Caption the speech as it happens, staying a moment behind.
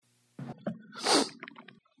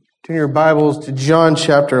Turn your Bibles to John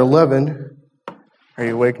chapter 11. Are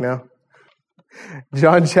you awake now?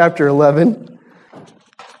 John chapter 11.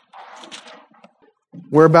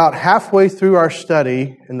 We're about halfway through our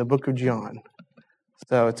study in the book of John.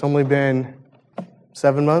 So it's only been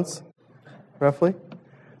 7 months, roughly.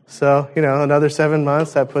 So, another 7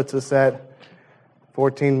 months, that puts us at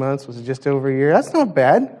 14 months, was just over a year. That's not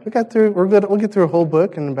bad. We're good. We'll get through a whole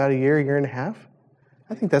book in about a year and a half.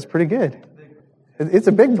 I think that's pretty good. It's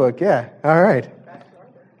a big book, yeah. All right.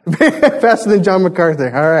 Faster than John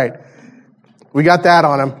MacArthur. All right. We got that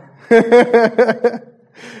on him.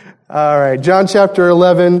 All right. John chapter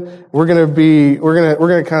 11. We're going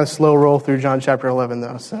to kind of slow roll through John chapter 11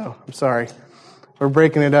 though. So I'm sorry. We're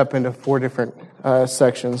breaking it up into 4 different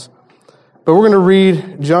sections. But we're going to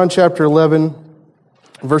read John chapter 11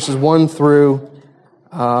 verses 1 through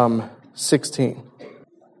 16.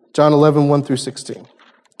 John 11, 1 through 16.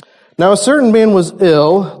 Now a certain man was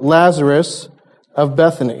ill, Lazarus of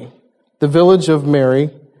Bethany, the village of Mary,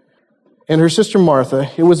 and her sister Martha.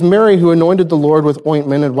 It was Mary who anointed the Lord with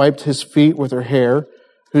ointment and wiped his feet with her hair,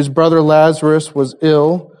 whose brother Lazarus was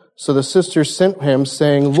ill. So the sisters sent him,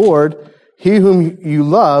 saying, Lord, he whom you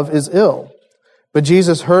love is ill. But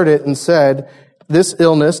Jesus heard it and said, This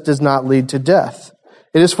illness does not lead to death.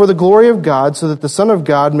 It is for the glory of God, so that the Son of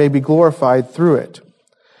God may be glorified through it.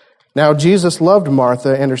 Now Jesus loved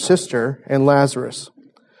Martha and her sister and Lazarus.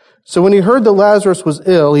 So when he heard that Lazarus was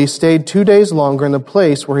ill, he stayed 2 days longer in the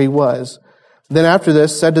place where he was. Then after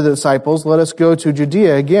this said to the disciples, Let us go to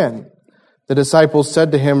Judea again. The disciples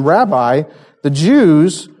said to him, Rabbi, the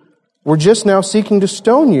Jews were just now seeking to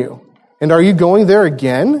stone you, and are you going there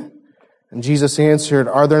again? And Jesus answered,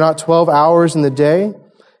 Are there not 12 hours in the day?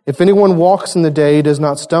 If anyone walks in the day, he does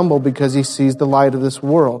not stumble because he sees the light of this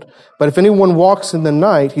world. But if anyone walks in the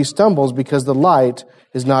night, he stumbles because the light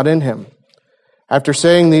is not in him. After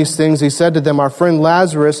saying these things, he said to them, Our friend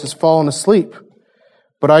Lazarus has fallen asleep,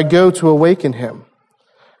 but I go to awaken him.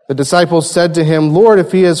 The disciples said to him, Lord,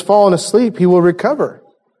 if he has fallen asleep, he will recover.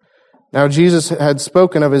 Now Jesus had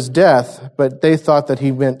spoken of his death, but they thought that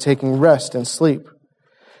he meant taking rest and sleep.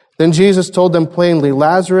 Then Jesus told them plainly,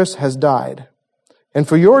 Lazarus has died. And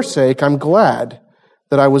for your sake, I'm glad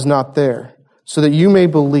that I was not there, so that you may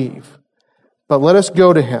believe. But let us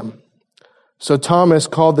go to him. So Thomas,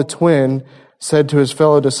 called the twin, said to his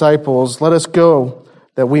fellow disciples, Let us go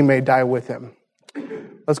that we may die with him.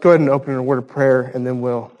 Let's go ahead and open in a word of prayer, and then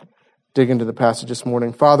we'll dig into the passage this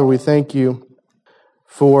morning. Father, we thank you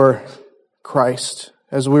for Christ,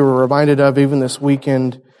 as we were reminded of even this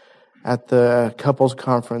weekend at the couples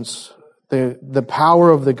conference, the power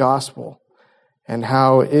of the gospel. And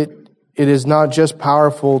how it is not just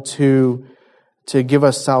powerful to give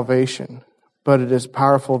us salvation, but it is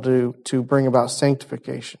powerful to bring about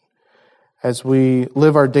sanctification. As we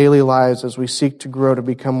live our daily lives, as we seek to grow to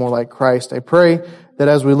become more like Christ, I pray that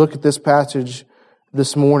as we look at this passage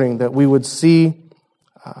this morning, that we would see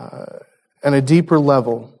on a deeper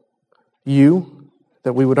level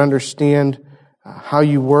that we would understand how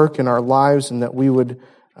you work in our lives, and that we would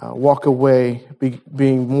walk away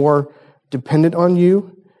being more dependent on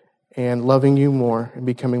you and loving you more and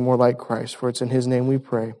becoming more like Christ. For it's in his name we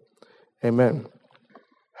pray. Amen.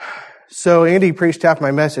 So Andy preached half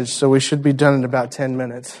my message, so we should be done in about 10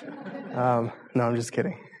 minutes. No, I'm just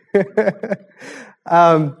kidding.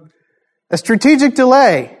 A strategic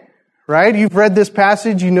delay, right? You've read this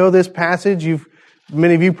passage. You know this passage.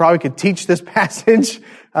 Many of you probably could teach this passage.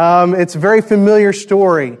 It's a very familiar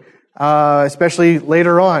story. Especially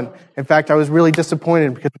later on. In fact, I was really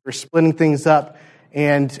disappointed because we were splitting things up,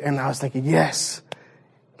 and I was thinking, yes,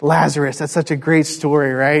 Lazarus, that's such a great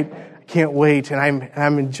story, right? I can't wait, and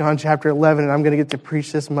I'm in John chapter 11, and I'm going to get to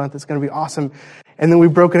preach this month. It's going to be awesome. And then we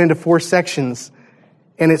broke it into 4 sections,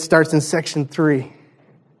 and it starts in section 3,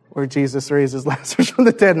 where Jesus raises Lazarus from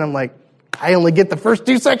the dead, and I'm like, I only get the first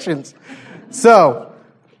 2 sections. So,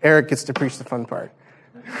 Eric gets to preach the fun part.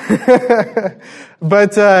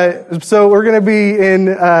 But so we're going to be in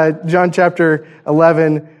John chapter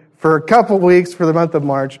 11 for a couple weeks for the month of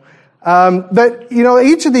March. But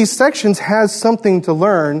each of these sections has something to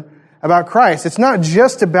learn about Christ. It's not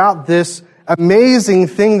just about this amazing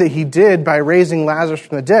thing that he did by raising Lazarus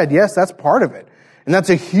from the dead. Yes, that's part of it, and that's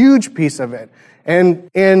a huge piece of it, and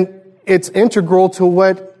it's integral to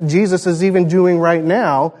what Jesus is even doing right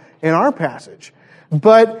now in our passage.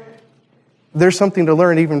 But there's something to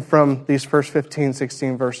learn even from these first 15,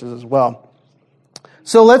 16 verses as well.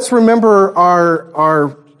 So let's remember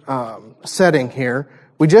our setting here.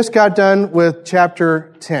 We just got done with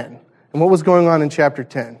chapter 10. And what was going on in chapter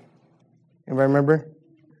 10? Anybody remember?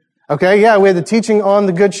 Okay, yeah, we had the teaching on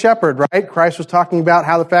the Good Shepherd, right? Christ was talking about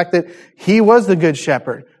how the fact that He was the Good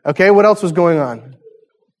Shepherd. Okay, what else was going on?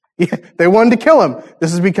 Yeah, they wanted to kill Him.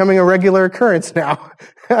 This is becoming a regular occurrence now.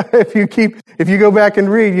 If you go back and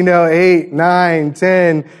read, 8, 9,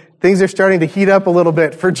 10, things are starting to heat up a little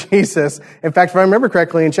bit for Jesus. In fact, if I remember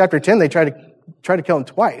correctly, in chapter 10, they tried to kill Him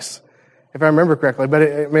twice, if I remember correctly,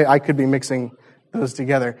 but I could be mixing those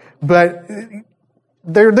together. But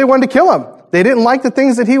they wanted to kill Him. They didn't like the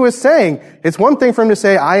things that He was saying. It's one thing for Him to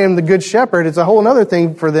say, I am the Good Shepherd. It's a whole other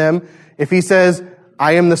thing for them if He says,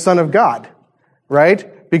 I am the Son of God,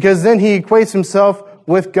 right? Because then He equates Himself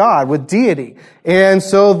with God, with deity. And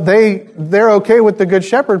so they're okay with the Good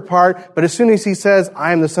Shepherd part, but as soon as He says,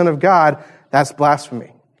 I am the Son of God, that's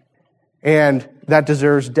blasphemy. And that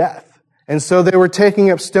deserves death. And so they were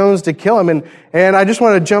taking up stones to kill Him. And I just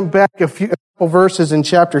want to jump back a couple verses in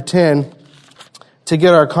chapter 10 to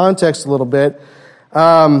get our context a little bit.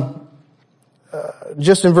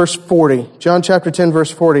 Just in verse 40, John chapter 10,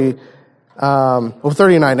 verse 40,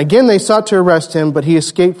 39. Again, they sought to arrest Him, but He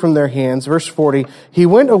escaped from their hands. Verse 40, He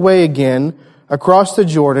went away again across the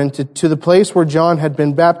Jordan to the place where John had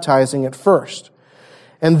been baptizing at first.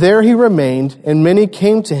 And there He remained, and many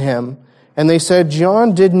came to Him, and they said,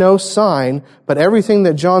 John did no sign, but everything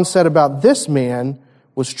that John said about this man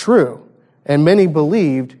was true. And many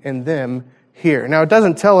believed in them here. Now, it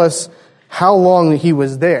doesn't tell us how long He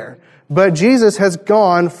was there, but Jesus has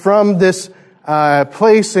gone from this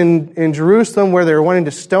place in Jerusalem where they were wanting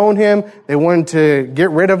to stone Him. They wanted to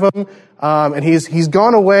get rid of Him. And he's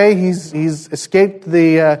gone away. He's escaped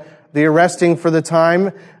the arresting for the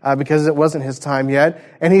time, because it wasn't his time yet.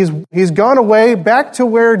 And he's gone away back to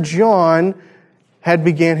where John had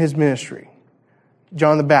began his ministry.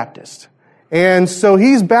 John the Baptist. And so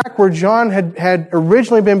he's back where John had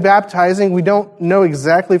originally been baptizing. We don't know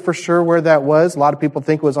exactly for sure where that was. A lot of people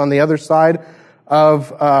think it was on the other side of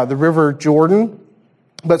the river Jordan,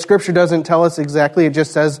 but Scripture doesn't tell us exactly. It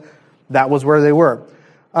just says that was where they were.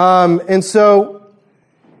 And so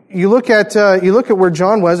you look at where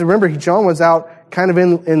John was. Remember, John was out kind of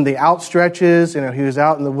in the outstretches. He was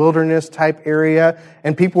out in the wilderness type area,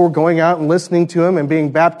 and people were going out and listening to him and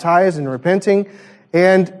being baptized and repenting.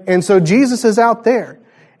 And so Jesus is out there.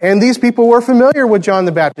 And these people were familiar with John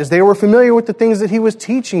the Baptist. They were familiar with the things that he was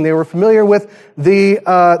teaching. They were familiar with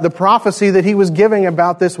the prophecy that he was giving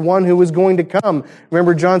about this one who was going to come.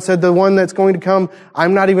 Remember, John said, the one that's going to come,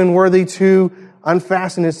 I'm not even worthy to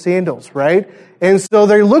unfasten his sandals, right? And so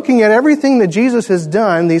they're looking at everything that Jesus has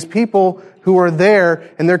done, these people who are there,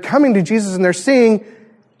 and they're coming to Jesus and they're seeing,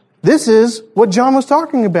 this is what John was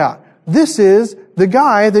talking about. This is the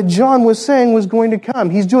guy that John was saying was going to come.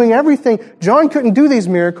 He's doing everything. John couldn't do these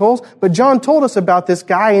miracles, but John told us about this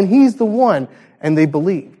guy, and he's the one. And they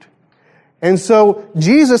believed. And so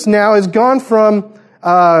Jesus now has gone from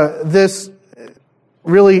this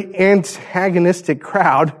really antagonistic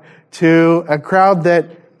crowd to a crowd that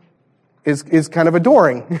is kind of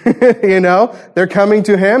adoring. They're coming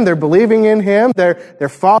to Him, they're believing in Him, they're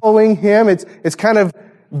following Him. It's kind of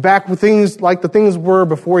back with things like the things were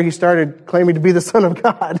before He started claiming to be the Son of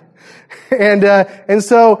God. And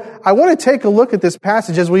so I want to take a look at this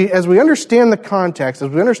passage as we understand the context, as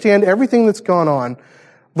we understand everything that's gone on.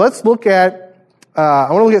 Let's look at, I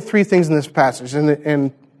want to look at three things in this passage,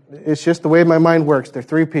 and it's just the way my mind works. They're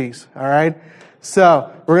 3 P's, all right?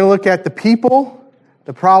 So we're going to look at the people,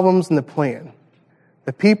 the problems, and the plan.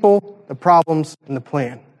 The people, the problems, and the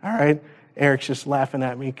plan, all right? Eric's just laughing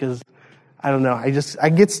at me because I don't know. I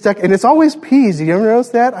get stuck, and it's always P's. You ever notice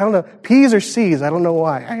that? I don't know. P's or C's. I don't know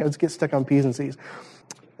why. I always get stuck on P's and C's.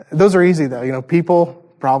 Those are easy though. People,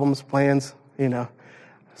 problems, plans,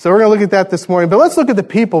 So we're going to look at that this morning. But let's look at the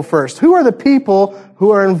people first. Who are the people who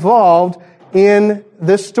are involved in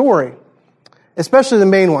this story? Especially the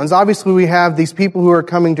main ones. Obviously we have these people who are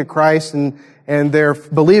coming to Christ and they're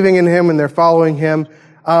believing in Him and they're following Him.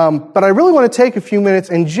 But I really want to take a few minutes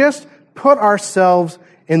and just put ourselves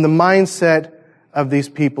in the mindset of these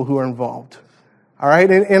people who are involved. All right?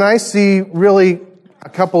 And I see really a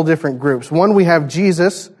couple different groups. One, we have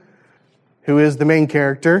Jesus, who is the main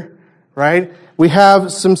character, right? We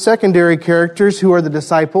have some secondary characters who are the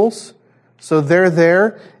disciples. So they're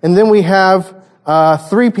there. And then we have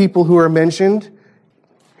 3 people who are mentioned.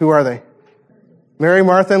 Who are they? Mary,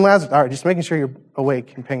 Martha, and Lazarus. All right, just making sure you're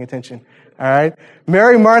awake and paying attention. All right?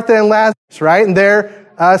 Mary, Martha, and Lazarus, right? And they're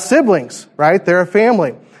siblings, right? They're a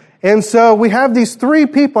family. And so we have these 3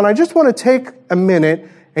 people, and I just want to take a minute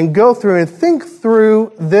and go through and think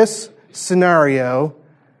through this scenario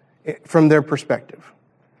from their perspective.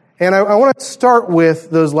 And I want to start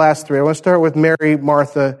with those last 3. I want to start with Mary,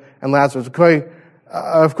 Martha, and Lazarus. Okay,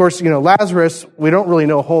 Of course, Lazarus, we don't really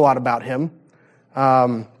know a whole lot about him.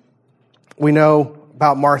 We know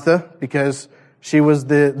about Martha because she was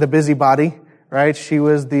the busybody, right? She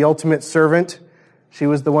was the ultimate servant. She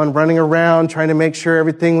was the one running around trying to make sure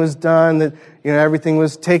everything was done, that everything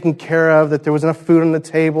was taken care of, that there was enough food on the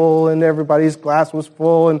table and everybody's glass was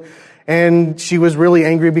full. And she was really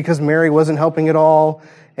angry because Mary wasn't helping at all.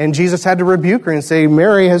 And Jesus had to rebuke her and say,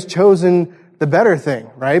 Mary has chosen the better thing,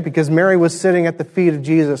 right? Because Mary was sitting at the feet of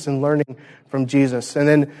Jesus and learning from Jesus. And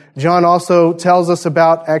then John also tells us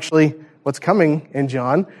about actually what's coming in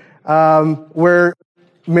John, where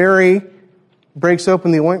Mary breaks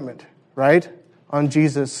open the ointment, right, on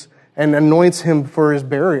Jesus and anoints him for his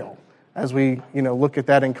burial, as we look at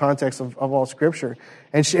that in context of all Scripture.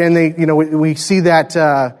 And we see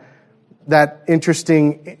that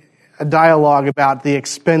interesting dialogue about the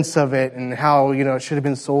expense of it and how it should have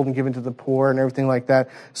been sold and given to the poor and everything like that.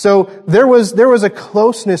 So there was a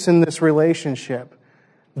closeness in this relationship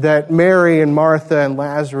that Mary and Martha and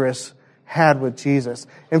Lazarus had with Jesus.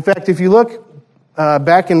 In fact, if you look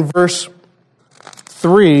back in verse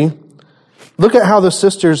 3, look at how the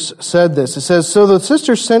sisters said this. It says, "So the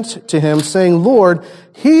sisters sent to him, saying, 'Lord,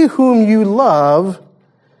 he whom you love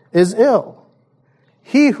is ill.'"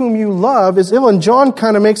 He whom you love is ill. And John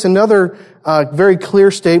kind of makes another very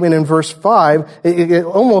clear statement in verse 5. It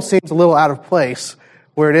almost seems a little out of place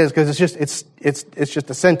where it is, because it's just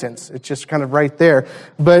a sentence. It's just kind of right there.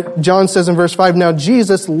 But John says in verse 5, "Now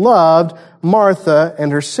Jesus loved Martha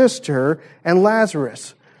and her sister and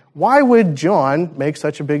Lazarus." Why would John make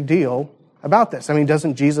such a big deal about this? I mean,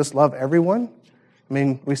 doesn't Jesus love everyone? I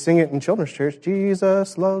mean, we sing it in children's church.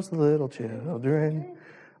 Jesus loves the little children.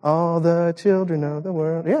 All the children of the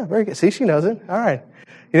world. Yeah, very good. See, she knows it. All right.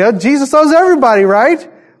 Jesus loves everybody, right?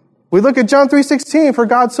 We look at John 3:16, "For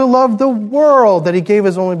God so loved the world that he gave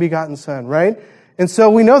his only begotten Son," right? And so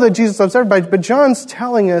we know that Jesus loves everybody, but John's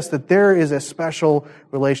telling us that there is a special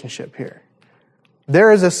relationship here.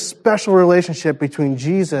 There is a special relationship between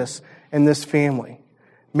Jesus and this family,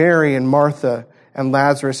 Mary and Martha and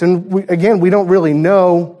Lazarus. And we don't really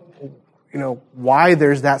know why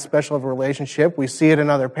there's that special of a relationship. We see it in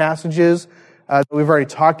other passages that we've already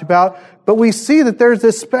talked about. But we see that there's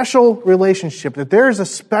this special relationship, that there's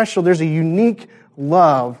a unique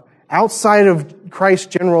love outside of Christ's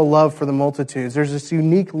general love for the multitudes. There's this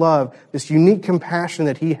unique love, this unique compassion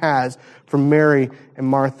that he has for Mary and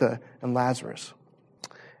Martha and Lazarus.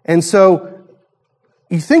 And so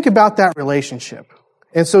you think about that relationship.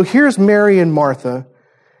 And so here's Mary and Martha.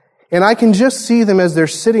 And I can just see them as they're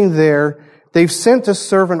sitting there. They've sent a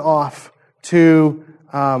servant off to,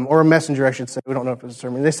 or a messenger, I should say. We don't know if it's a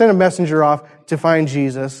servant. They sent a messenger off to find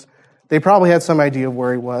Jesus. They probably had some idea of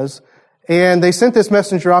where he was. And they sent this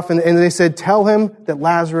messenger off and they said, "Tell him that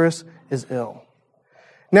Lazarus is ill."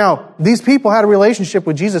 Now, these people had a relationship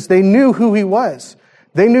with Jesus. They knew who he was.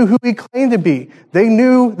 They knew who he claimed to be. They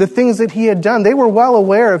knew the things that he had done. They were well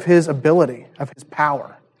aware of his ability, of his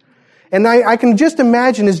power. And I can just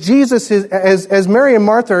imagine as Mary and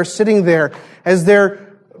Martha are sitting there, as they're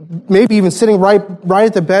maybe even sitting right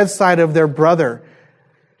at the bedside of their brother,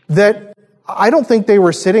 that I don't think they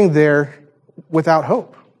were sitting there without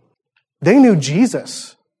hope. They knew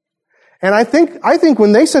Jesus. And I think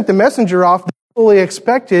when they sent the messenger off, they fully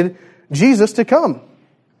expected Jesus to come.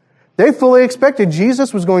 They fully expected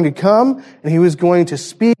Jesus was going to come and he was going to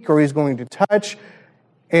speak or he was going to touch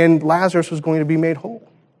and Lazarus was going to be made whole.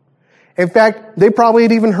 In fact, they probably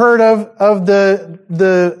had even heard of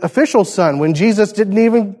the official son. When Jesus didn't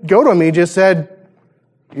even go to him, he just said,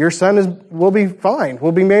 "Your son will be fine,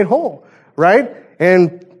 will be made whole," right?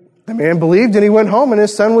 And the man believed and he went home and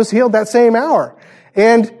his son was healed that same hour.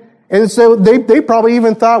 And so they probably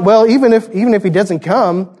even thought, well, even if he doesn't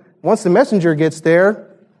come, once the messenger gets there,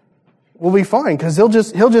 we'll be fine, because he'll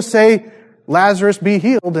just say, "Lazarus be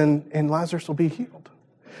healed," and Lazarus will be healed.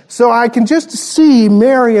 So I can just see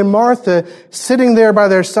Mary and Martha sitting there by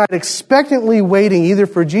their side, expectantly waiting either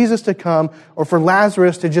for Jesus to come or for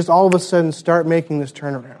Lazarus to just all of a sudden start making this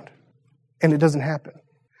turnaround. And it doesn't happen.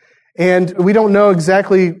 And we don't know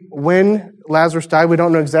exactly when Lazarus died. We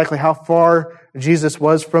don't know exactly how far Jesus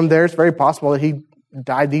was from there. It's very possible that he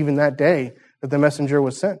died even that day that the messenger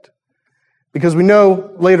was sent. Because we know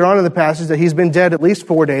later on in the passage that he's been dead at least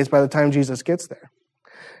 4 days by the time Jesus gets there.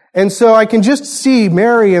 And so I can just see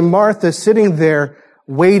Mary and Martha sitting there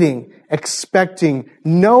waiting, expecting,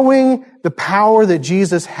 knowing the power that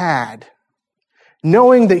Jesus had,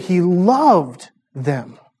 knowing that he loved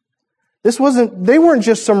them. They weren't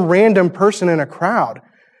just some random person in a crowd.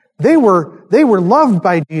 They were loved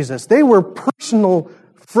by Jesus. They were personal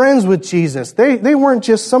friends with Jesus. They weren't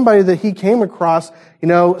just somebody that he came across,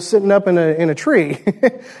 sitting up in a tree.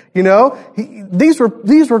 These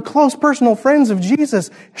were close personal friends of Jesus.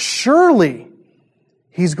 Surely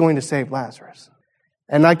he's going to save Lazarus.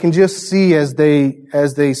 And I can just see as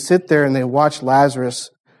they sit there and they watch Lazarus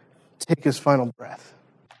take his final breath.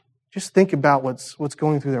 Just think about what's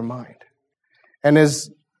going through their mind. And as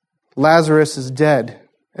Lazarus is dead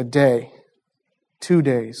a day, 2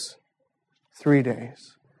 days, 3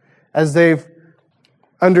 days, as they've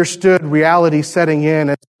understood reality setting in,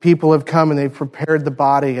 as people have come and they've prepared the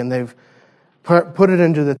body and they've put it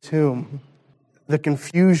into the tomb, the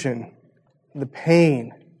confusion, the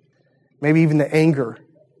pain, maybe even the anger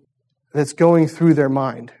that's going through their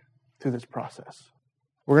mind through this process.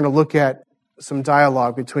 We're going to look at some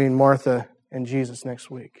dialogue between Martha and Jesus next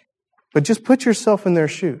week. But just put yourself in their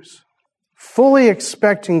shoes, fully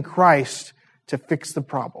expecting Christ to fix the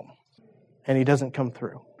problem. And he doesn't come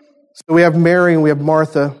through. So we have Mary and we have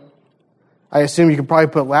Martha. I assume you could probably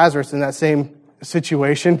put Lazarus in that same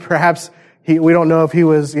situation. Perhaps we don't know if he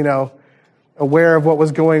was, aware of what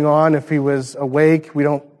was going on, if he was awake. We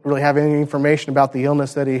don't really have any information about the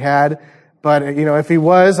illness that he had. But, if he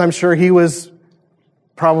was, I'm sure he was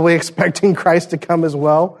probably expecting Christ to come as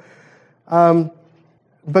well.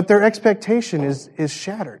 But their expectation is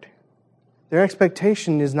shattered. Their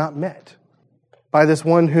expectation is not met by this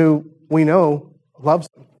one who we know loves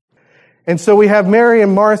them. And so we have Mary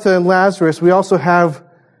and Martha and Lazarus. We also have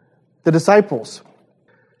the disciples.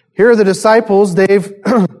 Here are the disciples. They've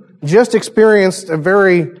just experienced a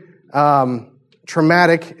very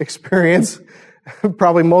traumatic experience,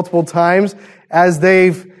 probably multiple times, as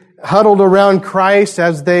they've huddled around Christ,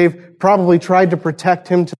 as they've probably tried to protect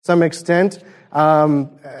him to some extent,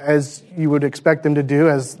 as you would expect them to do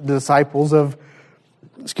as the disciples of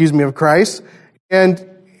Christ.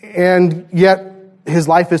 And yet his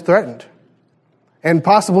life is threatened. And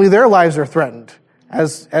possibly their lives are threatened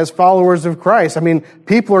as followers of Christ. I mean,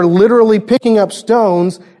 people are literally picking up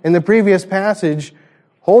stones in the previous passage,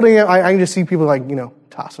 holding it. I can just see people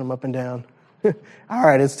tossing them up and down. All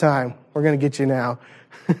right, it's time. We're going to get you now.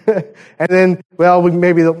 And then,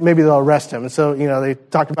 maybe they'll arrest him. And so, they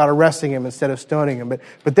talked about arresting him instead of stoning him.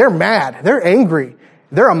 But they're mad. They're angry.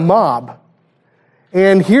 They're a mob.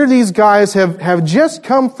 And here these guys have just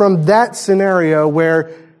come from that scenario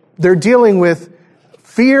where they're dealing with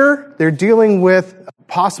fear, they're dealing with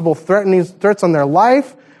possible threats on their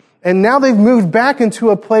life, and now they've moved back into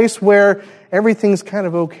a place where everything's kind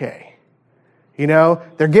of okay.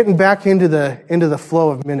 They're getting back into the flow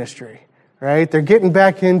of ministry, right? They're getting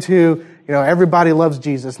back into, everybody loves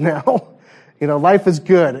Jesus now. Life is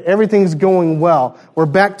good. Everything's going well. We're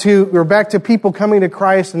back to people coming to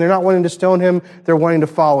Christ, and they're not wanting to stone him. They're wanting to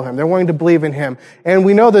follow him. They're wanting to believe in him. And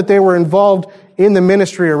we know that they were involved in the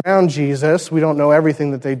ministry around Jesus. We don't know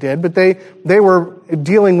everything that they did, but they were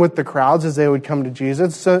dealing with the crowds as they would come to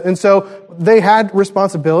Jesus. So they had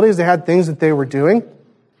responsibilities. They had things that they were doing.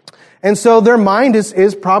 And so their mind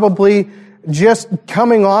is probably just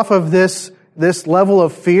coming off of this level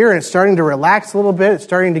of fear, and it's starting to relax a little bit. It's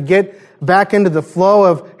starting to get back into the flow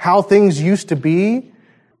of how things used to be.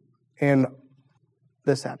 And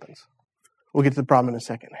this happens. We'll get to the problem in a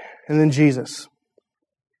second. And then Jesus.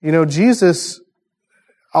 Jesus,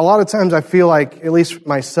 a lot of times I feel like, at least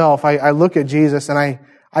myself, I look at Jesus and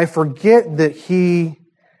I forget that he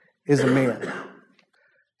is a man.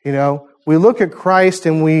 We look at Christ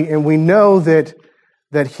and we know that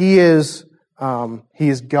he is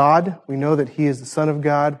God. We know that he is the Son of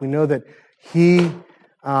God. We know that he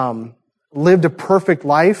lived a perfect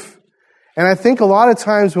life. And I think a lot of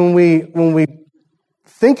times when we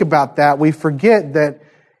think about that, we forget that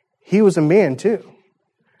he was a man too.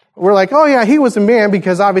 We're like, oh yeah, he was a man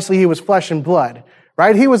because obviously he was flesh and blood,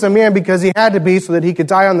 right? He was a man because he had to be so that he could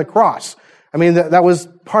die on the cross. I mean, that was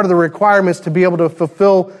part of the requirements to be able to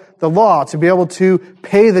fulfill the law, to be able to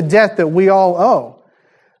pay the debt that we all owe.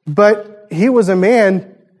 But he was a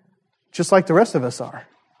man just like the rest of us are.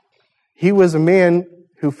 He was a man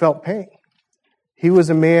who felt pain. He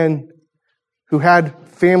was a man who had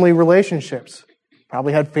family relationships,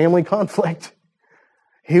 probably had family conflict.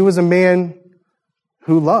 He was a man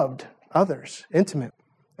who loved others, intimate.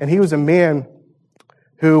 And he was a man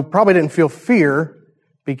who probably didn't feel fear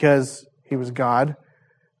because he was God,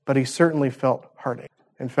 but he certainly felt heartache.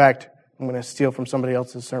 In fact, I'm going to steal from somebody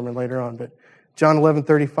else's sermon later on, but John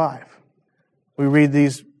 11:35, we read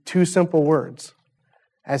these two simple words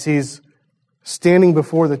as he's standing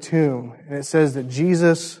before the tomb, and it says that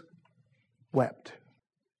Jesus wept.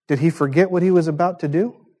 Did he forget what he was about to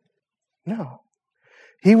do? No.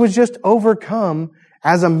 He was just overcome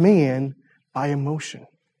as a man by emotion.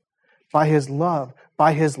 by his love,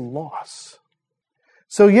 by his loss.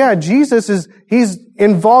 So yeah, he's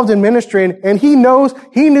involved in ministry, and he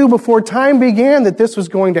knew before time began that this was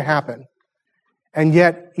going to happen. And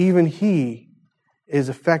yet, even he is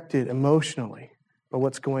affected emotionally by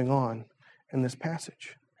what's going on in this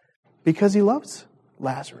passage. Because he loves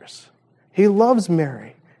Lazarus. He loves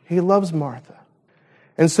Mary. He loves Martha.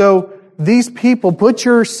 And so, these people, put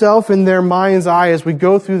yourself in their mind's eye as we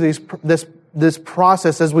go through this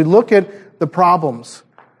process, as we look at the problems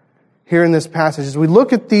here in this passage, as we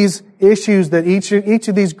look at these issues that each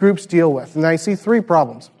of these groups deal with. And I see three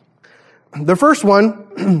problems. The first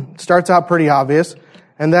one starts out pretty obvious,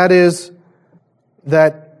 and that is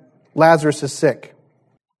that Lazarus is sick.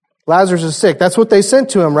 Lazarus is sick. That's what they sent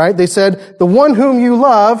to him, right? They said, the one whom you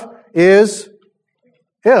love is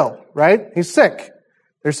ill, right? He's sick.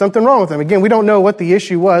 There's something wrong with him. Again, we don't know what the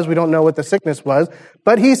issue was. We don't know what the sickness was.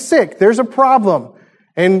 But he's sick. There's a problem.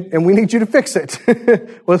 And we need you to fix it.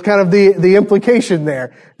 Was kind of the implication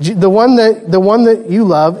there. The one that you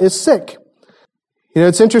love is sick. You know,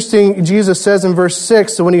 it's interesting. Jesus says in verse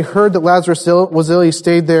 6, so when he heard that Lazarus was ill, he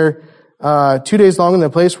stayed there 2 days long in the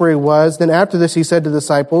place where he was. Then after this, he said to the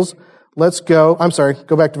disciples, let's go. I'm sorry,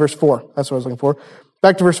 go back to verse 4. That's what I was looking for.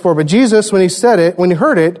 Back to verse 4. But Jesus, when he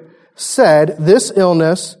heard it, said, this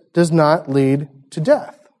illness does not lead to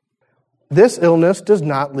death. This illness does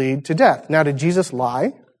not lead to death. Now, did Jesus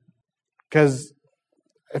lie? Because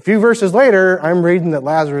a few verses later, I'm reading that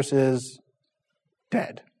Lazarus is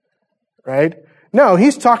dead, right? No,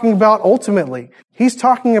 he's talking about ultimately. He's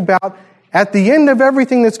talking about at the end of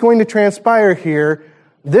everything that's going to transpire here,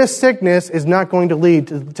 this sickness is not going to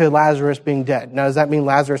lead to Lazarus being dead. Now, does that mean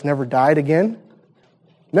Lazarus never died again?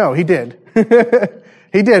 No, he did.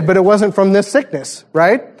 He did, but it wasn't from this sickness,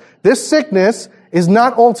 right? This sickness is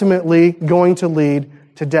not ultimately going to lead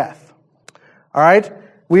to death. All right?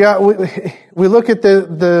 We look at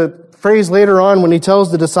the phrase later on when he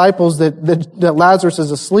tells the disciples that Lazarus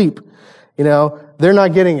is asleep. You know, they're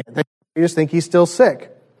not getting it. They just think he's still sick.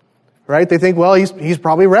 Right? They think, well, he's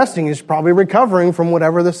probably resting. He's probably recovering from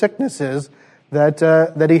whatever the sickness is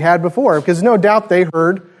that he had before. Because no doubt they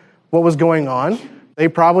heard what was going on. They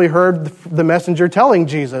probably heard the messenger telling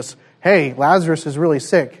Jesus, hey, Lazarus is really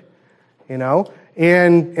sick. You know?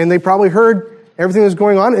 And they probably heard everything that was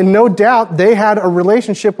going on. And no doubt they had a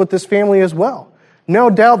relationship with this family as well. No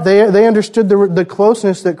doubt they understood the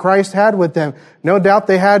closeness that Christ had with them. No doubt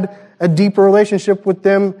they had a deeper relationship with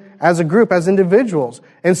them as a group, as individuals.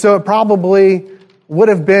 And so it probably would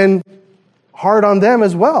have been hard on them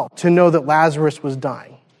as well to know that Lazarus was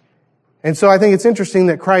dying. And so I think it's interesting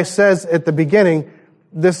that Christ says at the beginning,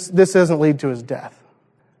 this doesn't lead to his death.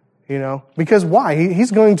 You know, because why?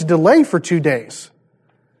 He's going to delay for 2 days,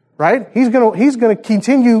 right? He's going to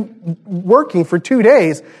continue working for 2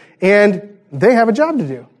 days, and they have a job to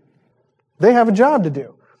do. They have a job to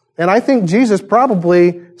do. And I think Jesus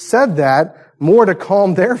probably said that more to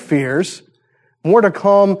calm their fears, more to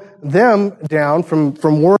calm them down from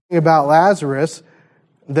worrying about Lazarus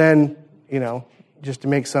than, you know, just to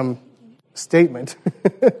make some statement.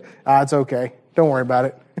 It's okay. Don't worry about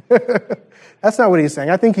it. That's not what he's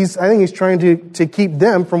saying. I think he's trying to keep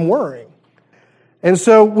them from worrying. And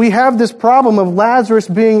so we have this problem of Lazarus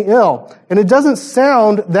being ill. And it doesn't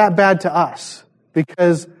sound that bad to us.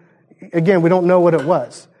 Because, again, we don't know what it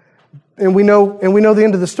was. And we know the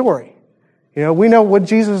end of the story. You know, we know what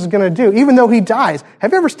Jesus is going to do, even though he dies.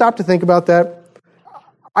 Have you ever stopped to think about that?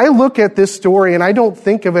 I look at this story and I don't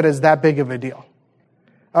think of it as that big of a deal.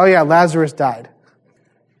 Oh yeah, Lazarus died.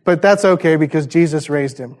 But that's okay because Jesus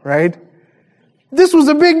raised him, right? This was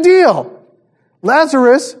a big deal.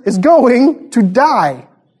 Lazarus is going to die.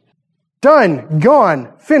 Done,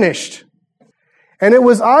 gone, finished. And it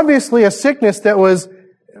was obviously a sickness that was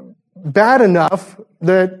bad enough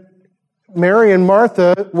that Mary and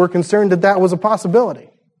Martha were concerned that was a possibility.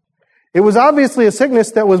 It was obviously a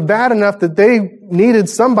sickness that was bad enough that they needed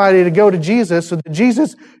somebody to go to Jesus so that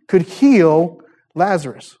Jesus could heal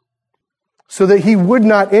Lazarus, so that he would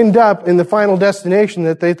not end up in the final destination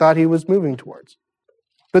that they thought he was moving towards.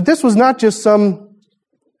 But this was not just some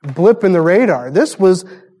blip in the radar. This was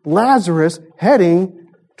Lazarus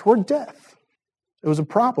heading toward death. It was a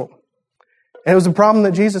problem. And it was a problem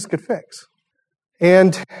that Jesus could fix.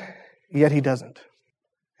 And yet he doesn't.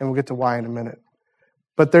 And we'll get to why in a minute.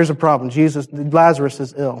 But there's a problem. Lazarus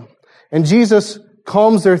is ill. And Jesus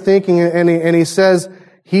calms their thinking and he says,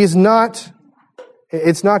 it's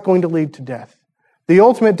not going to lead to death. The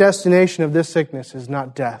ultimate destination of this sickness is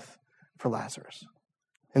not death for Lazarus.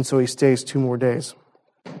 And so he stays 2 more days.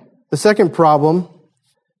 The second problem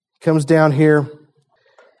comes down here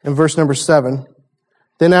in verse number 7.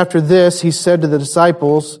 Then after this, he said to the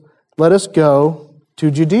disciples, "Let us go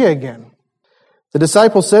to Judea again." The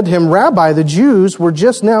disciples said to him, "Rabbi, the Jews were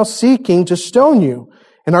just now seeking to stone you,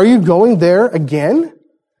 and are you going there again?"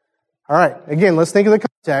 All right, again, let's think of the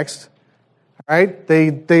context. All right,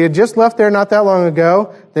 they had just left there not that long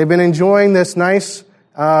ago. They've been enjoying this nice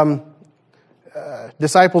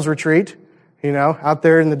disciples retreat, out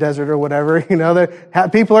there in the desert or whatever.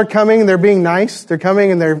 People are coming, they're being nice. They're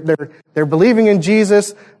coming and they're believing in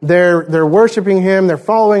Jesus. They're worshiping Him. They're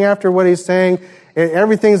following after what He's saying.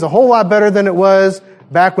 Everything's a whole lot better than it was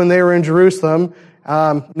back when they were in Jerusalem.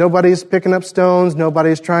 Nobody's picking up stones.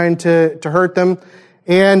 Nobody's trying to hurt them.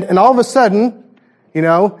 And all of a sudden,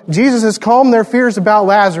 Jesus has calmed their fears about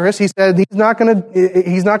Lazarus. He said he's not going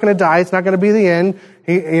to die. It's not going to be the end.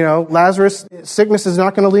 Lazarus' sickness is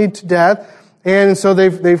not going to lead to death. And so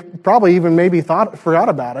they've probably even maybe forgot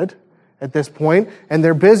about it at this point. And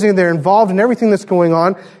they're busy. They're involved in everything that's going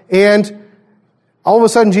on. And all of a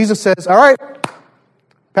sudden, Jesus says, "All right,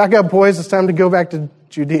 pack up, boys. It's time to go back to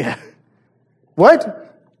Judea."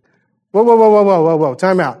 What? Whoa.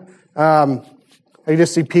 Time out. I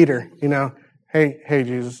just see Peter, Hey,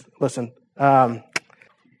 Jesus, listen.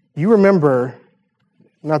 You remember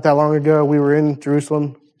not that long ago we were in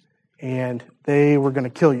Jerusalem and they were going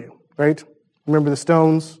to kill you, right? Remember the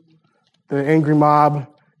stones, the angry mob,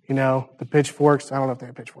 the pitchforks. I don't know if they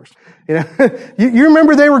had pitchforks. You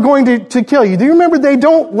remember they were going to kill you. Do you remember they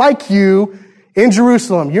don't like you in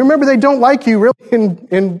Jerusalem? You remember they don't like you really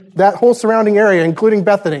in that whole surrounding area, including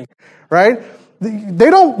Bethany, right? They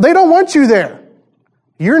don't want you there.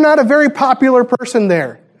 You're not a very popular person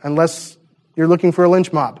there, unless you're looking for a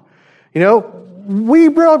lynch mob. We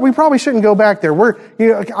probably shouldn't go back there.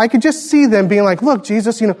 I could just see them being like, "Look,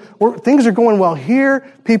 Jesus, things are going well here.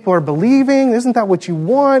 People are believing. Isn't that what you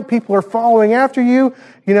want? People are following after you.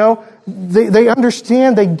 They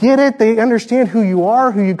understand. They get it. They understand who you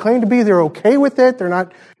are, who you claim to be. They're okay with it. They're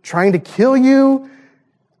not trying to kill you."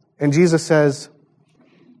 And Jesus says,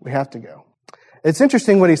 "We have to go." It's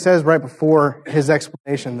interesting what he says right before his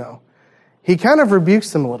explanation, though. He kind of rebukes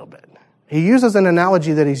them a little bit. He uses an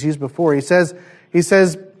analogy that he's used before. He says,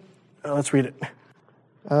 let's read it.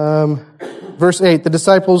 Verse 8,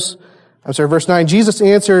 verse 9, Jesus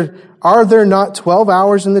answered, "Are there not 12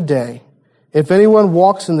 hours in the day? If anyone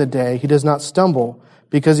walks in the day, he does not stumble,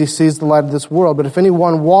 because he sees the light of this world. But if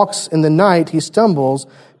anyone walks in the night, he stumbles,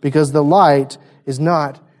 because the light is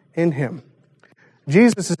not in him."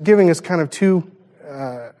 Jesus is giving us kind of two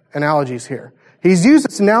analogies here. He's used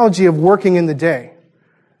this analogy of working in the day,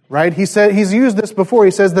 right? He's used this before.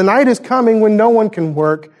 He says the night is coming when no one can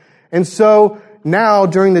work. And so now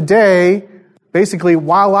during the day, basically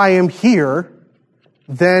while I am here,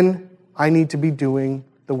 then I need to be doing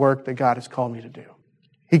the work that God has called me to do.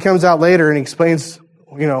 He comes out later and explains,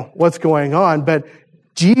 what's going on. But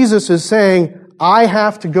Jesus is saying, I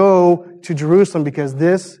have to go to Jerusalem because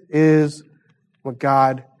this is what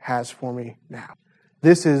God has for me now.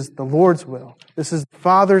 This is the Lord's will. This is the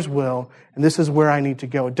Father's will, and this is where I need to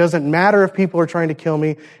go. It doesn't matter if people are trying to kill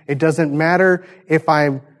me. It doesn't matter if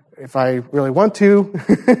I really want to,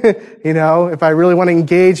 if I really want to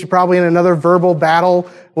engage probably in another verbal battle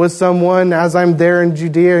with someone as I'm there in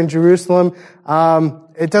Judea and Jerusalem.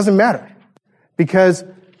 It doesn't matter because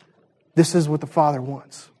this is what the Father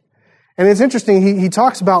wants. And it's interesting, he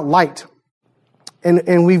talks about light.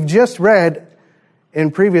 And we've just read in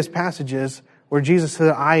previous passages where Jesus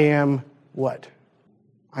said, "I am what?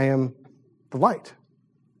 I am the light,"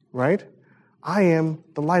 right? I am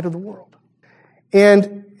the light of the world.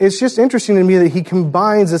 And it's just interesting to me that he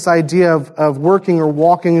combines this idea of working or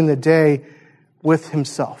walking in the day with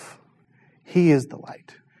himself. He is the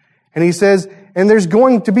light. And he says, and there's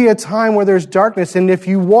going to be a time where there's darkness, and if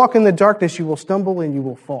you walk in the darkness, you will stumble and you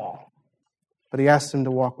will fall. But he asks them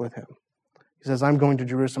to walk with him. He says, "I'm going to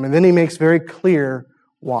Jerusalem." And then he makes very clear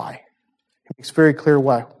why. He makes very clear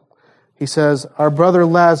why. He says, "Our brother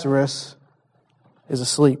Lazarus is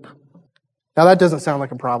asleep." Now that doesn't sound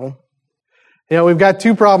like a problem. We've got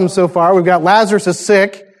two problems so far. We've got Lazarus is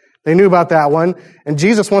sick. They knew about that one. And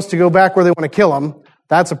Jesus wants to go back where they want to kill him.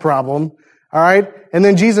 That's a problem. All right. And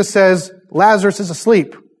then Jesus says, Lazarus is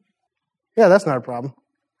asleep. Yeah, that's not a problem.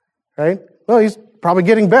 Right? Well, he's probably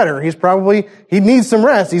getting better. He needs some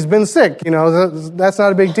rest. He's been sick. That's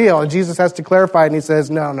not a big deal. And Jesus has to clarify it, and he says,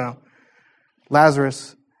 no.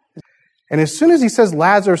 Lazarus. And as soon as he says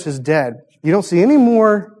Lazarus is dead, you don't see any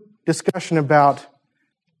more discussion about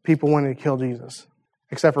people wanting to kill Jesus,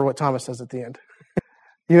 except for what Thomas says at the end.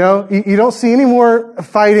 You don't see any more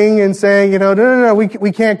fighting and saying, no,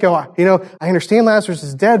 we can't go. I understand Lazarus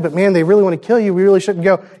is dead, but man, they really want to kill you. We really shouldn't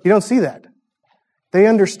go. You don't see that. They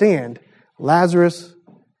understand Lazarus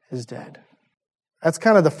is dead. That's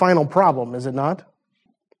kind of the final problem, is it not?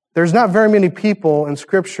 There's not very many people in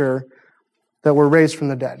Scripture that were raised from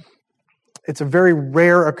the dead. It's a very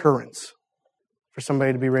rare occurrence for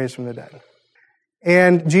somebody to be raised from the dead.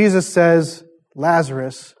 And Jesus says,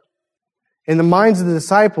 Lazarus, in the minds of the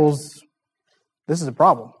disciples, this is a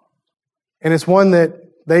problem. And it's one that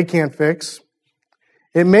they can't fix.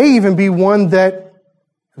 It may even be one that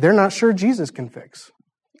they're not sure Jesus can fix.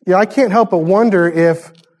 I can't help but wonder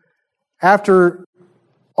if after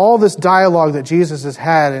all this dialogue that Jesus has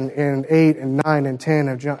had in 8 and 9 and 10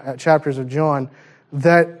 of chapters of John,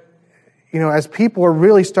 that, as people are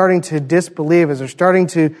really starting to disbelieve, as they're starting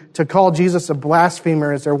to call Jesus a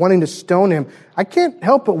blasphemer, as they're wanting to stone him, I can't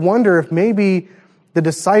help but wonder if maybe the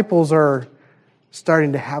disciples are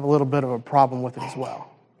starting to have a little bit of a problem with it as well.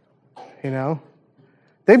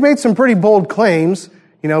 They've made some pretty bold claims.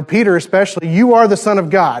 Peter especially, you are the Son of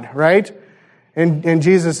God, right? And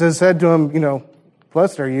Jesus has said to him,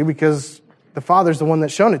 blessed are you because the Father's the one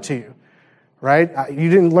that's shown it to you, right? You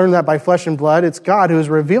didn't learn that by flesh and blood. It's God who has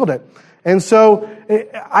revealed it. And so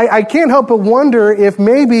I can't help but wonder if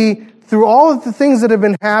maybe through all of the things that have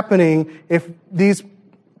been happening, if these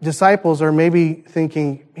disciples are maybe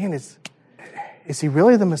thinking, man, is he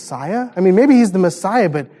really the Messiah? I mean, maybe he's the Messiah,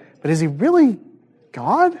 but is he really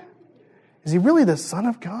God? Is he really the Son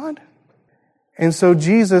of God? And so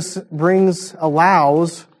Jesus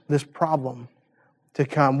allows this problem to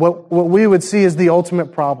come. What we would see is the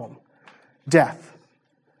ultimate problem. Death.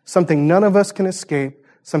 Something none of us can escape.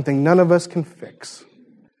 Something none of us can fix.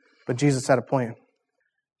 But Jesus had a plan.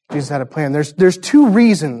 Jesus had a plan. There's two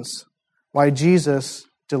reasons why Jesus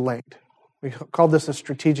delayed. We call this a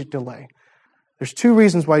strategic delay. There's two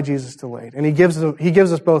reasons why Jesus delayed. And he gives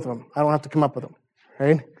us both of them. I don't have to come up with them.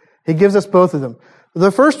 Right? He gives us both of them.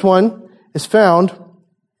 The first one is found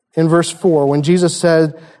in verse 4 when Jesus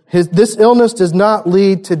said, this illness does not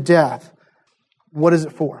lead to death. What is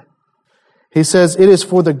it for? He says, it is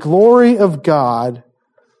for the glory of God,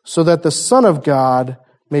 so that the Son of God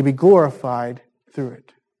may be glorified through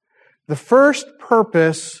it. The first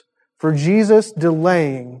purpose for Jesus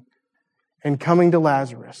delaying and coming to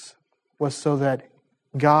Lazarus was so that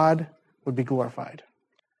God would be glorified.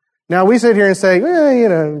 Now we sit here and say,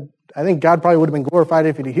 I think God probably would have been glorified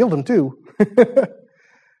if he'd healed him too.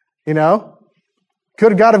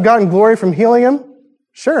 Could God have gotten glory from healing him?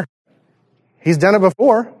 Sure. He's done it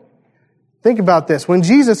before. Think about this. When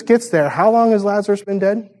Jesus gets there, how long has Lazarus been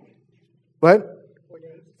dead? What?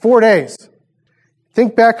 4 days.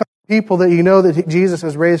 Think back on the people that you know that Jesus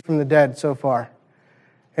has raised from the dead so far.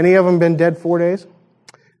 Any of them been dead 4 days?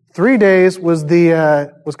 3 days was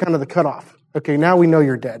kind of the cutoff. Okay, now we know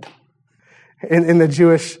you're dead. In the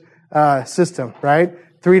Jewish system, right?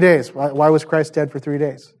 3 days. Why was Christ dead for 3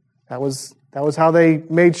 days? That was how they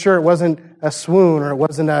made sure it wasn't a swoon or it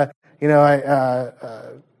wasn't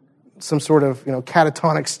some sort of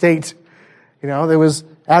catatonic state. There was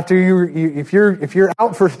after if you're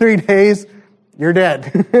out for 3 days, you're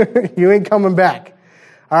dead. You ain't coming back.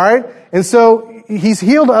 All right, and so he's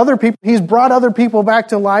healed other people. He's brought other people back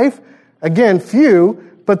to life. Again,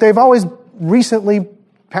 few, but they've always recently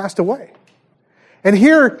passed away. And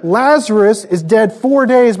here, Lazarus is dead 4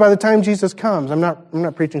 days by the time Jesus comes. I'm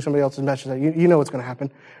not preaching somebody else's message. You know what's going to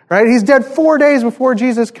happen, right? He's dead 4 days before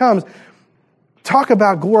Jesus comes. Talk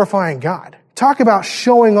about glorifying God. Talk about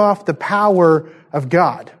showing off the power of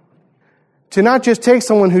God. To not just take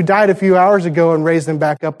someone who died a few hours ago and raise them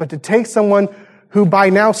back up, but to take someone who by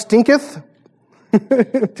now stinketh,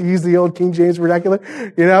 to use the old King James vernacular,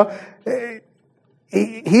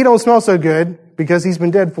 he don't smell so good because he's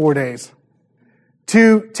been dead 4 days.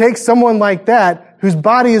 To take someone like that, whose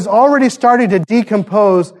body is already starting to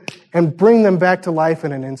decompose, and bring them back to life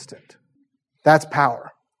in an instant. That's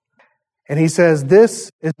power. And he says this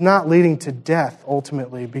is not leading to death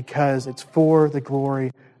ultimately because it's for the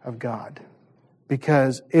glory of God.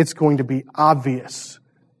 Because it's going to be obvious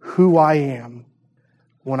who I am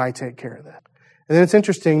when I take care of that. And then it's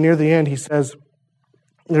interesting, near the end he says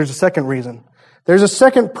there's a second reason. There's a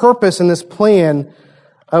second purpose in this plan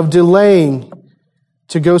of delaying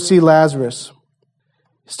to go see Lazarus.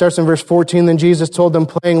 It starts in verse 14. Then Jesus told them,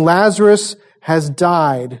 plain, Lazarus has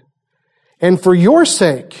died. And for your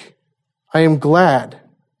sake, I am glad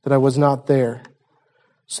that I was not there,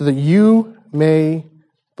 so that you may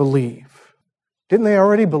believe. Didn't they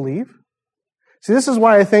already believe? See, this is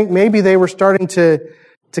why I think maybe they were starting to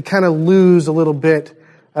kind of lose a little bit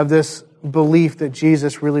of this belief that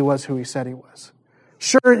Jesus really was who he said he was.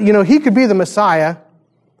 Sure, he could be the Messiah,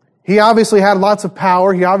 He obviously had lots of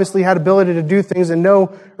power. He obviously had ability to do things that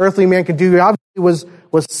no earthly man could do. He obviously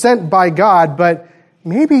was sent by God, but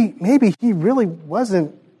maybe he really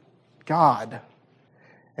wasn't God.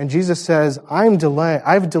 And Jesus says, I've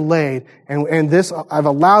delayed, and this, I've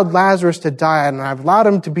allowed Lazarus to die, and I've allowed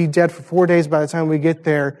him to be dead for 4 days by the time we get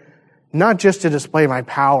there, not just to display my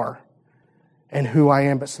power and who I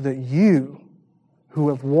am, but so that you, who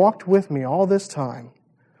have walked with me all this time,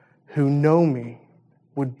 who know me,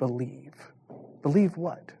 would believe. Believe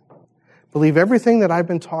what? Believe everything that I've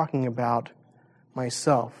been talking about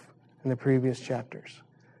myself in the previous chapters.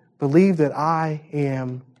 Believe that I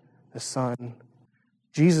am the Son.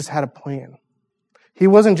 Jesus had a plan. He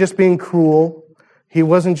wasn't just being cruel. He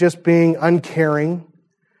wasn't just being uncaring.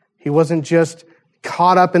 He wasn't just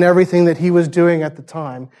caught up in everything that he was doing at the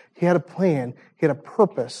time. He had a plan. He had a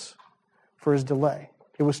purpose for his delay.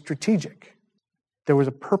 It was strategic. There was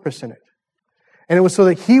a purpose in it. And it was so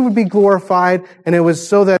that he would be glorified, and it was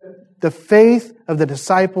so that the faith of the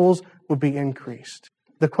disciples would be increased.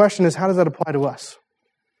 The question is, how does that apply to us?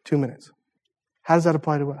 2 minutes. How does that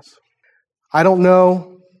apply to us? I don't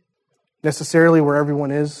know necessarily where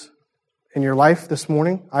everyone is in your life this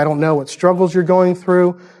morning. I don't know what struggles you're going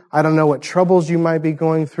through. I don't know what troubles you might be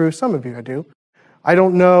going through. Some of you I do. I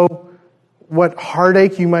don't know what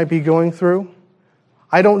heartache you might be going through.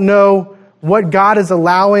 I don't know what God is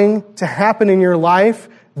allowing to happen in your life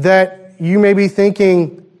that you may be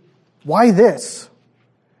thinking, why this?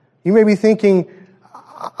 You may be thinking,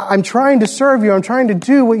 I'm trying to serve you. I'm trying to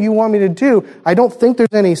do what you want me to do. I don't think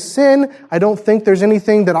there's any sin. I don't think there's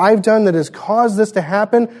anything that I've done that has caused this to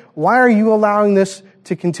happen. Why are you allowing this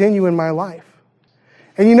to continue in my life?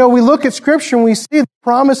 And we look at Scripture and we see the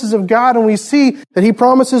promises of God, and we see that He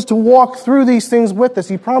promises to walk through these things with us.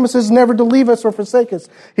 He promises never to leave us or forsake us.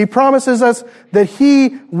 He promises us that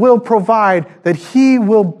He will provide, that He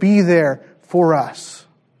will be there for us.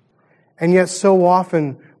 And yet so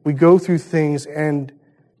often we go through things and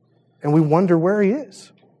we wonder where He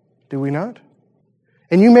is. Do we not?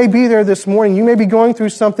 And you may be there this morning. You may be going through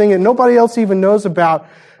something that nobody else even knows about,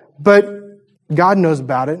 but God knows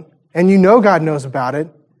about it. And you know God knows about it.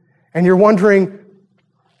 And you're wondering,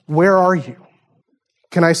 where are you?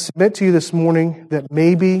 Can I submit to you this morning that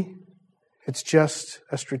maybe it's just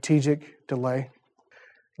a strategic delay?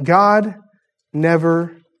 God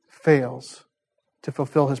never fails to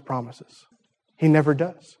fulfill His promises. He never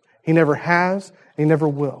does. He never has, and He never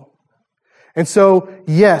will. And so,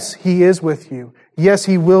 yes, He is with you. Yes,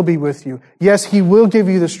 He will be with you. Yes, He will give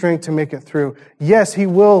you the strength to make it through. Yes, He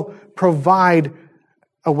will provide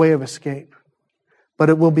a way of escape. But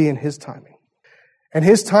it will be in His timing. And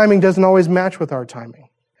His timing doesn't always match with our timing.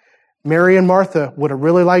 Mary and Martha would have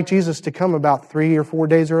really liked Jesus to come about 3 or 4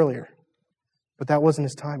 days earlier. But that wasn't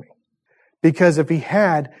His timing. Because if He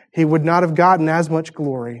had, He would not have gotten as much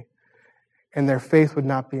glory, and their faith would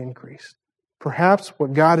not be increased. Perhaps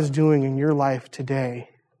what God is doing in your life today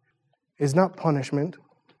is not punishment.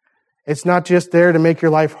 It's not just there to make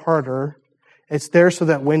your life harder. It's there so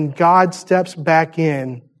that when God steps back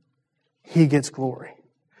in, He gets glory.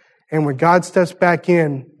 And when God steps back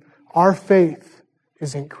in, our faith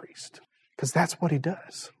is increased. Because that's what He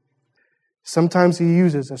does. Sometimes He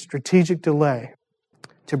uses a strategic delay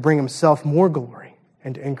to bring Himself more glory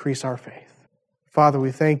and to increase our faith. Father,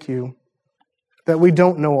 we thank You that we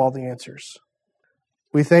don't know all the answers.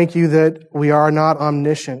 We thank You that we are not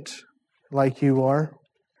omniscient like You are.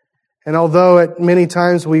 And although at many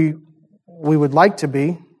times we would like to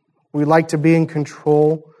be, we like to be in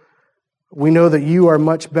control, we know that You are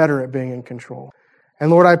much better at being in control. And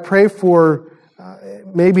Lord, I pray for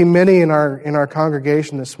maybe many in our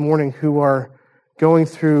congregation this morning who are going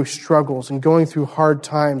through struggles and going through hard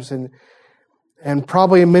times and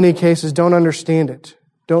probably in many cases don't understand it,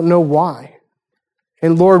 don't know why.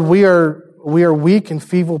 And Lord, we are weak and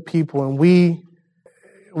feeble people, and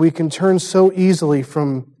we can turn so easily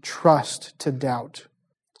from trust to doubt.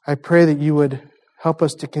 I pray that You would help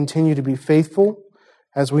us to continue to be faithful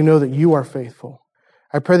as we know that You are faithful.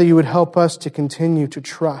 I pray that You would help us to continue to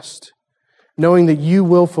trust, knowing that You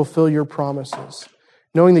will fulfill Your promises,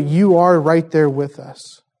 knowing that You are right there with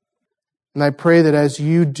us. And I pray that as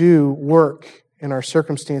You do work in our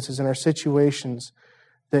circumstances, in our situations,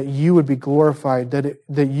 that You would be glorified, that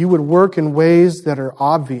You would work in ways that are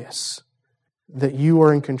obvious, that You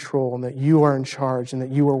are in control and that You are in charge and that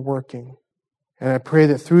You are working. And I pray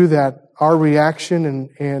that through that, our reaction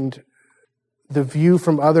and the view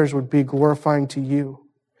from others would be glorifying to You.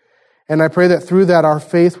 And I pray that through that, our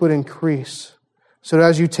faith would increase. So that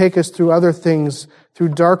as You take us through other things, through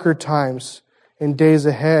darker times in days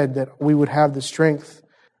ahead, that we would have the strength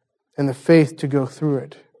and the faith to go through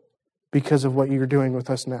it. because of what you're doing with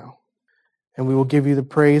us now. And we will give you the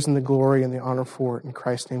praise and the glory and the honor for it. In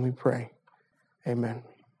Christ's name we pray. Amen.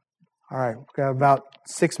 All right, we've got about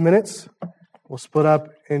 6 minutes. We'll split up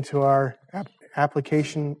into our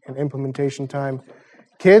application and implementation time.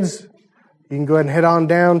 Kids, you can go ahead and head on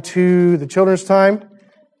down to the children's time,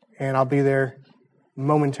 and I'll be there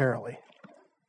momentarily.